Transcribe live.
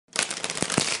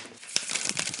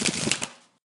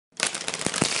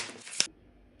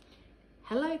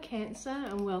Hello Cancer,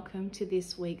 and welcome to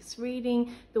this week's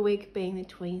reading, the week being the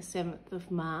 27th of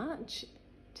March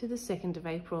to the 2nd of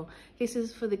April. This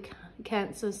is for the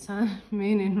Cancer Sun,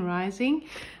 Moon and Rising.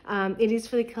 It is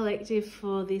for the collective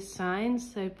for this sign,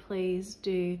 so please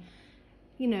do,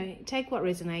 take what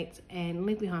resonates and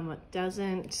leave behind what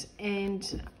doesn't.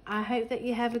 And I hope that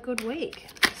you have a good week.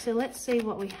 So let's see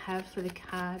what we have for the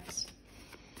cards.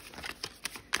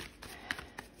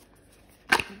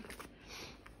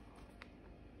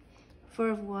 Four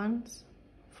of Wands,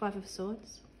 Five of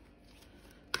Swords.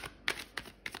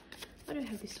 What do we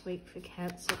have this week for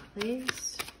Cancer,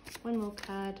 please? One more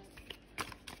card.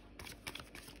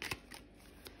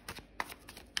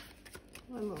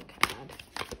 One more card.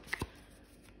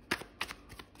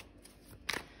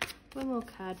 One more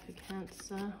card for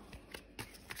Cancer.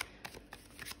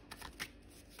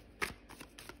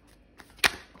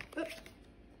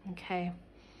 Okay,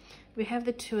 we have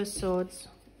the Two of Swords.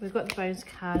 We've got the bonus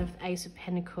card of the Ace of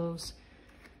Pentacles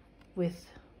with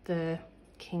the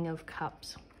King of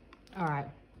Cups. All right.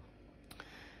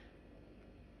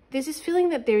 There's this feeling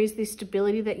that there is this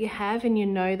stability that you have and you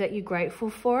know that you're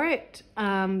grateful for it.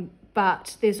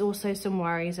 But there's also some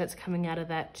worries that's coming out of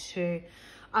that too.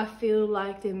 I feel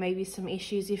like there may be some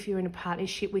issues if you're in a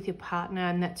partnership with your partner,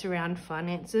 and that's around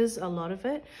finances, a lot of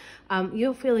it.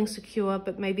 You're feeling secure,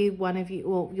 but maybe one of you,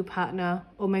 or your partner,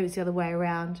 or maybe it's the other way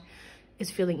around, is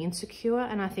feeling insecure,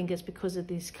 and I think it's because of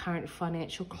this current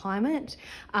financial climate.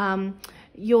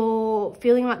 You're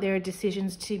feeling like there are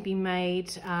decisions to be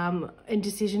made, and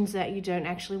decisions that you don't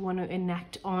actually want to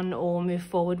enact on or move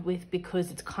forward with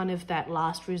because it's kind of that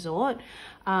last resort.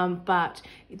 But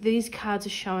these cards are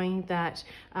showing that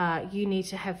you need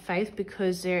to have faith,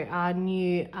 because there are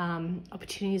new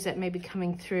opportunities that may be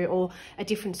coming through, or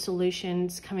different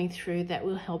solutions coming through that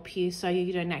will help you, so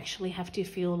you don't actually have to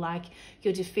feel like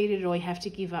you're defeated or you have to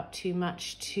give up too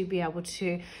much to be able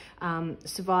to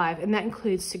survive. And that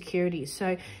includes security.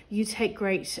 So you take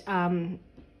great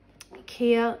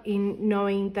care in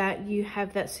knowing that you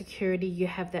have that security, you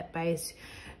have that base.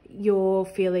 You're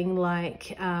feeling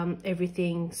like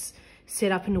everything's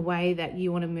set up in a way that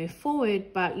you want to move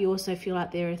forward, but you also feel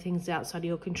like there are things outside of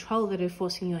your control that are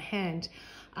forcing your hand.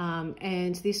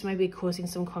 And this may be causing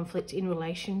some conflict in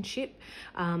relationship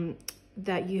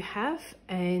that you have.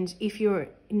 And if you're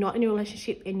not in a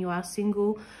relationship and you are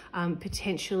single,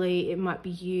 potentially it might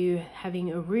be you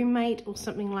having a roommate or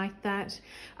something like that.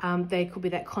 There could be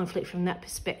that conflict from that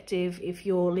perspective. If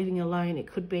you're living alone,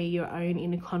 it could be your own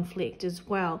inner conflict as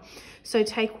well. So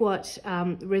take what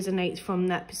resonates from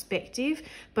that perspective,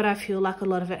 but I feel like a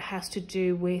lot of it has to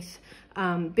do with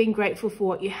being grateful for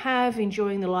what you have,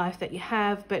 enjoying the life that you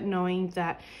have, but knowing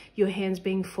that your hand's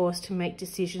being forced to make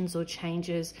decisions or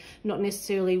changes, not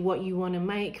necessarily what you want to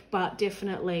make, but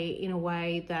definitely in a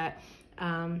way that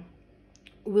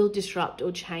will disrupt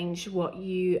or change what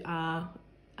you are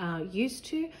used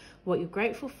to, what you're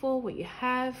grateful for, what you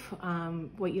have,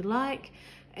 what you like.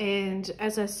 And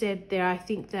as I said, I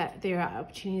think that there are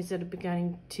opportunities that are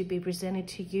going to be presented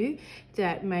to you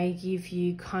that may give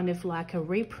you kind of like a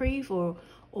reprieve, or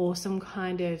some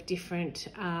kind of different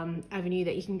avenue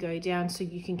that you can go down, so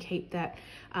you can keep that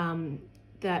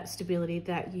that stability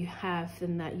that you have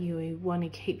and that you want to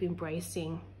keep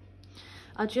embracing.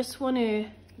 I just want to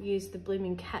use the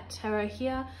Blooming Cat Tarot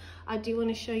here. I do want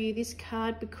to show you this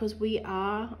card because we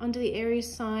are under the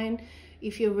Aries sign.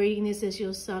 If you're reading this as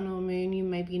your sun or moon, you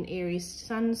may be an Aries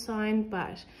sun sign,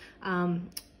 but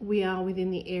we are within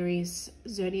the Aries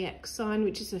zodiac sign,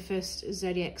 which is the first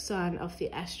zodiac sign of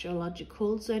the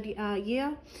astrological zodiac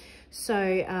year. So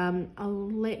I'll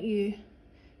let you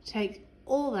take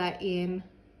all that in.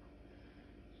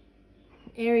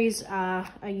 Aries are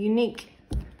a unique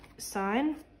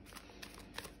sign.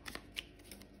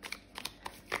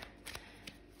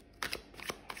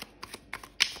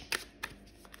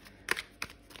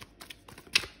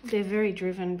 They're very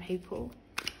driven people.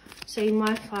 So you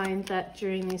might find that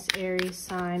during this Aries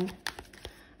sign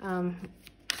to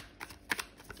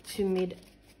mid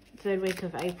third week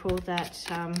of April that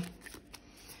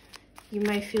you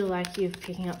may feel like you're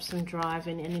picking up some drive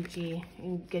and energy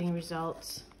in getting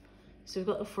results. So we've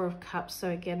got the Four of Cups.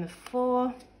 So again, the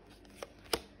Four.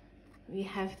 We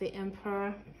have the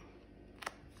Emperor.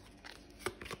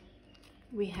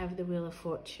 We have the Wheel of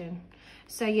Fortune.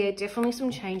 So yeah, definitely some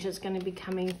change that's going to be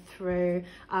coming through.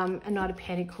 A Knight of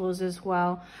Pentacles as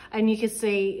well. And you can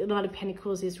see Knight of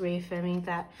Pentacles is reaffirming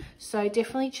that. So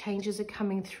definitely changes are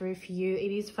coming through for you.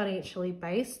 It is financially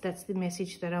based. That's the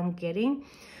message that I'm getting.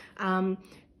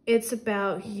 it's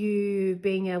about you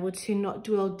being able to not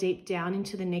dwell deep down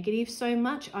into the negative so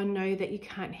much. I know that you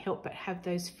can't help but have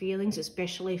those feelings,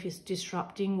 especially if it's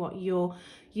disrupting what you're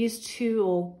used to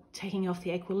or taking off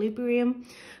the equilibrium.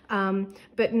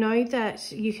 But know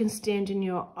that you can stand in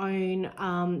your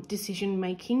own decision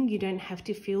making. You don't have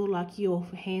to feel like your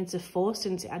hands are forced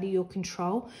and it's out of your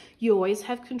control. You always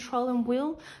have control and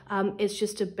will. It's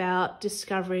just about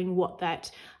discovering what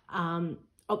that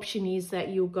option is that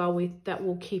you'll go with, that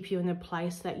will keep you in the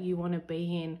place that you want to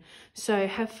be in. So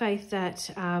have faith that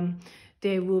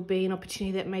there will be an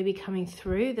opportunity that may be coming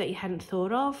through that you hadn't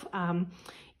thought of,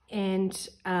 and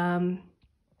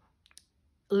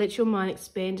let your mind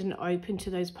expand and open to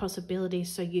those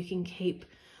possibilities so you can keep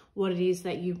what it is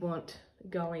that you want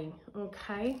going.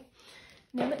 Okay,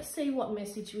 now let's see what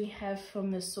message we have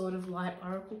from the Sword of Light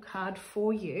Oracle card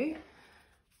for you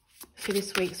for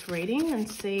this week's reading,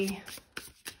 and see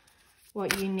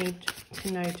what you need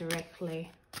to know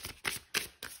directly.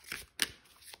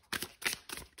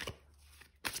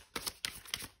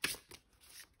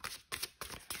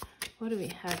 What do we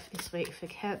have this week for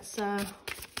Cancer?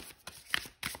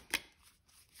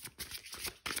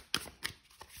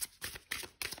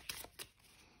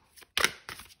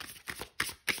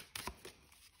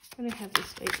 What do we have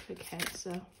this week for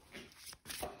Cancer?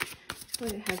 What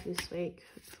do we have this week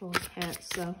for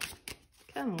Cancer?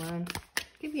 Come on.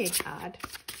 Give me a card.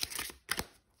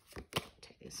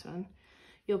 Take this one.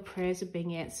 Your prayers are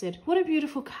being answered. What a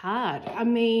beautiful card. I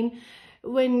mean,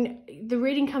 when the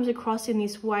reading comes across in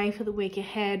this way for the week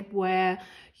ahead, where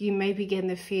you may be getting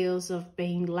the feels of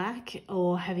being lack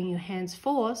or having your hands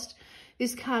forced,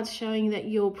 this card's showing that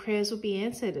your prayers will be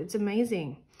answered. It's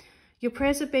amazing. Your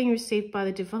prayers are being received by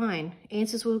the divine.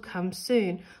 Answers will come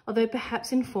soon, although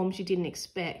perhaps in forms you didn't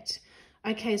expect.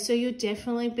 Okay, so you're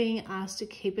definitely being asked to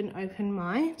keep an open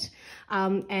mind.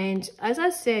 And as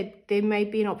I said, there may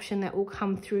be an option that will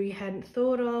come through you hadn't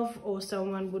thought of, or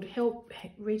someone would help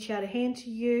reach out a hand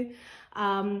to you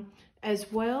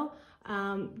as well,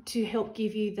 to help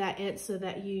give you that answer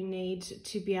that you need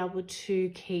to be able to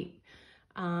keep,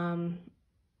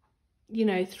 you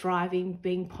know, thriving,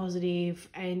 being positive,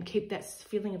 and keep that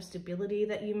feeling of stability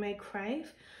that you may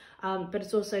crave. But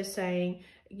it's also saying,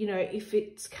 you know, if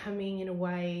it's coming in a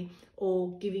way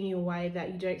or giving you a way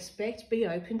that you don't expect, be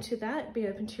open to that. Be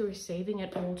open to receiving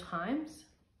at all times.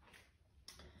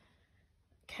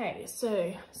 Okay,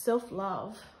 so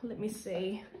self-love. Let me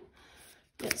see.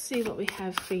 Let's see what we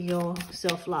have for your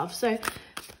self-love. So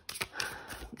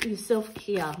your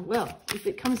self-care. Well, if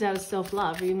it comes out of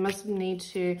self-love, you must need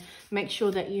to make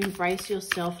sure that you embrace your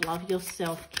self-love, your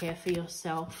self-care for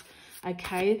yourself.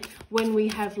 Okay, when we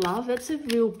have love, it's a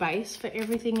real base for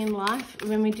everything in life.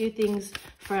 When we do things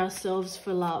for ourselves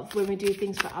for love, when we do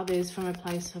things for others from a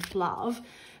place of love,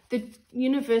 the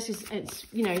universe is, it's,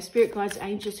 you know, spirit guides,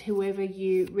 angels, whoever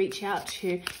you reach out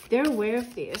to, they're aware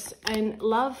of this. And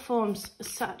love forms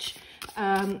such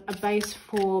a base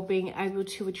for being able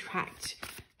to attract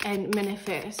and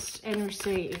manifest and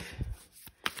receive.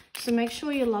 So make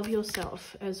sure you love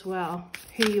yourself as well,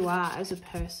 who you are as a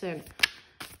person.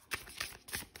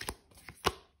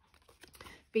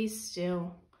 Be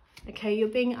still. Okay, you're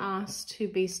being asked to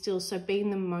be still. So be in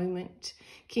the moment.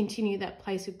 Continue that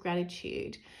place of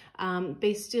gratitude.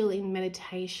 Be still in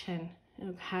meditation.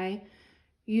 Okay.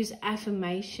 Use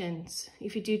affirmations.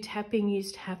 If you do tapping,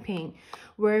 use tapping.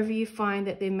 Wherever you find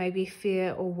that there may be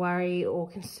fear or worry or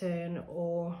concern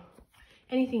or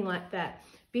anything like that,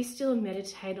 be still and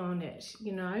meditate on it,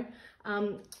 you know.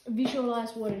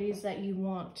 Visualize what it is that you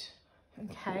want.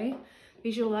 Okay.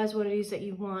 Visualize what it is that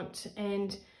you want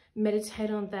and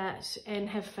meditate on that and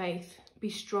have faith.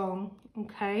 Be strong,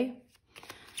 okay?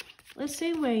 Let's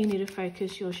see where you need to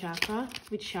focus your chakra,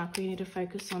 which chakra you need to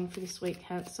focus on for this week,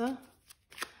 Cancer.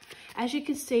 As you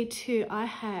can see too, I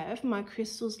have my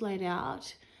crystals laid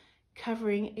out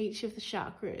covering each of the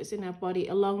chakras in our body,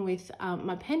 along with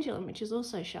my pendulum, which is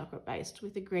also chakra-based,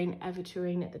 with the green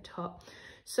aventurine at the top.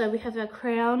 So we have our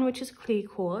crown, which is clear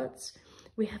quartz.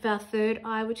 We have our third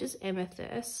eye, which is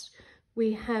amethyst.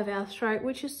 We have our throat,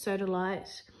 which is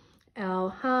sodalite. Our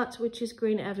heart, which is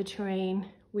green aventurine.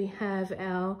 We have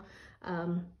our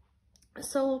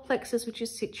solar plexus, which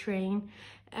is citrine.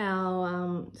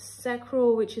 Our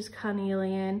sacral, which is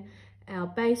carnelian. Our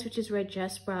base, which is red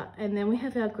jasper. And then we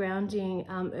have our grounding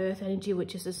earth energy,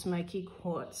 which is a smoky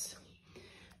quartz.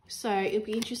 So it'll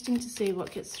be interesting to see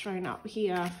what gets thrown up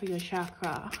here for your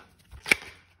chakra.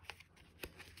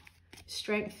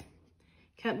 Strength.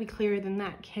 Can't be clearer than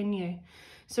that, can you?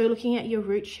 So we're looking at your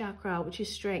root chakra, which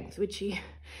is strength, which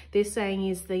they're saying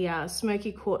is the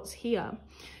smoky quartz here.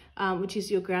 which is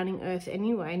your grounding earth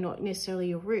anyway, not necessarily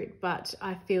your root. But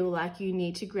I feel like you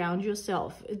need to ground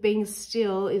yourself. Being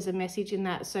still is a message in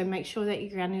that, so make sure that you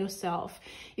ground yourself.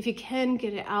 If you can,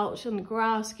 get it out on the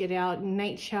grass, get out in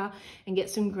nature and get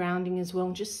some grounding as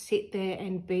well. Just sit there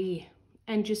and be,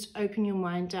 and just open your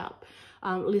mind up.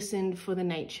 Listen for the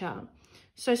nature.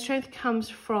 So strength comes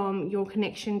from your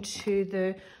connection to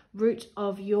the root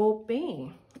of your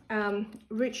being.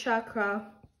 Root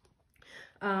chakra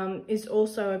is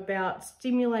also about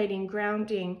stimulating,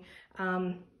 grounding,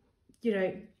 you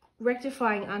know,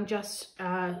 rectifying unjust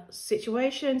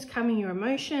situations, calming your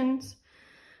emotions.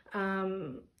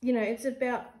 You know, it's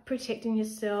about protecting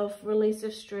yourself, release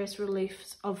of stress,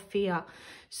 release of fear.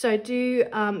 So do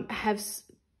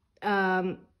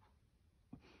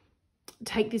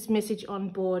take this message on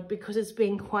board, because it's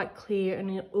been quite clear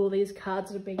and all these cards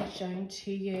that are being shown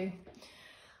to you.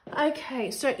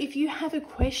 Okay, so if you have a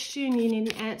question you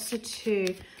need an answer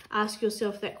to, ask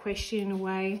yourself that question in a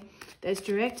way that's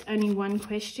direct. Only one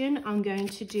question. I'm going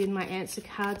to do my answer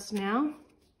cards now.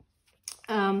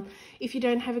 If you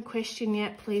don't have a question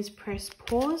yet, please press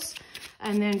pause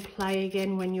and then play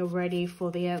again when you're ready for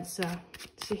the answer.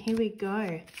 So here we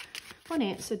go. What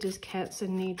answer does Cancer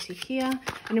need to hear?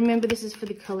 And remember, this is for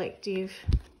the collective.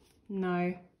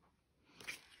 No.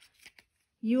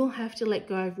 You'll have to let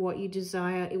go of what you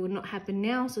desire. It will not happen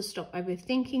now, so stop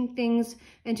overthinking things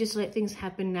and just let things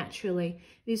happen naturally.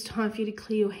 It is time for you to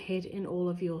clear your head and all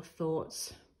of your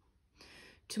thoughts.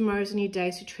 Tomorrow's a new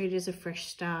day, so treat it as a fresh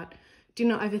start. Do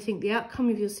not overthink the outcome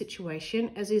of your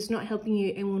situation, as it is not helping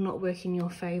you and will not work in your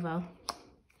favor.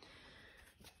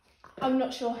 I'm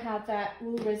not sure how that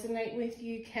will resonate with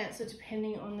you, Cancer,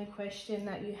 depending on the question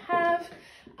that you have.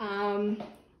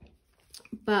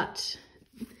 But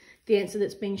the answer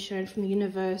that's being shown from the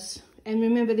universe, and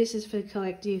remember this is for the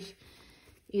collective,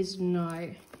 is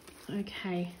no.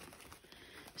 Okay,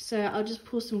 so I'll just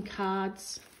pull some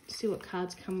cards, see what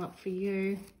cards come up for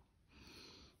you.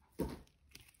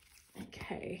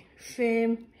 Okay,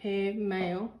 femme, hair,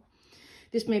 male.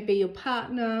 This may be your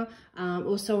partner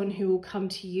or someone who will come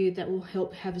to you that will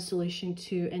help have a solution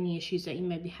to any issues that you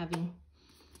may be having.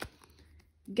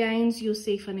 Gains, you'll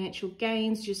see financial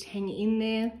gains, just hang in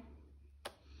there.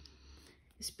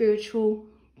 Spiritual,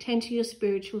 tend to your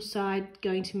spiritual side,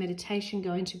 going to meditation,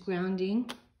 going to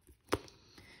grounding.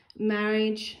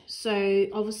 Marriage, so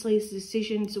obviously it's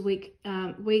decisions a week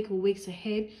or weeks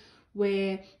ahead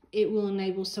where it will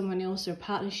enable someone else or a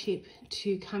partnership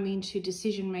to come into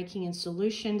decision making and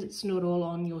solutions. It's not all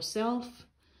on yourself.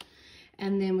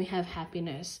 And then we have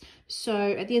happiness. So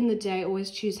at the end of the day, always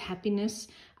choose happiness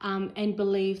and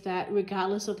believe that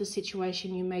regardless of the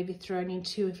situation you may be thrown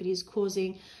into, if it is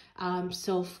causing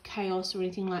self-chaos or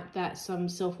anything like that, some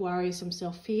self-worry, some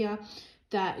self-fear,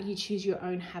 that you choose your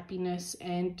own happiness.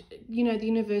 And, you know, the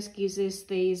universe gives us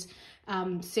these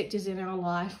sectors in our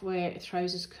life where it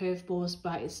throws us curveballs,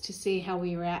 but it's to see how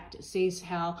we react. It sees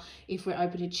how, if we're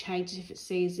open to change, if it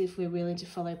sees if we're willing to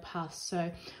follow paths.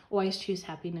 So always choose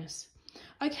happiness.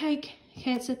 Okay,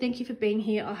 Cancer, thank you for being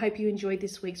here. I hope you enjoyed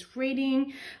this week's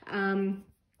reading.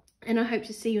 And I hope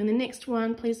to see you in the next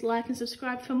one. Please like and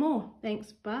subscribe for more.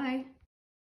 Thanks. Bye.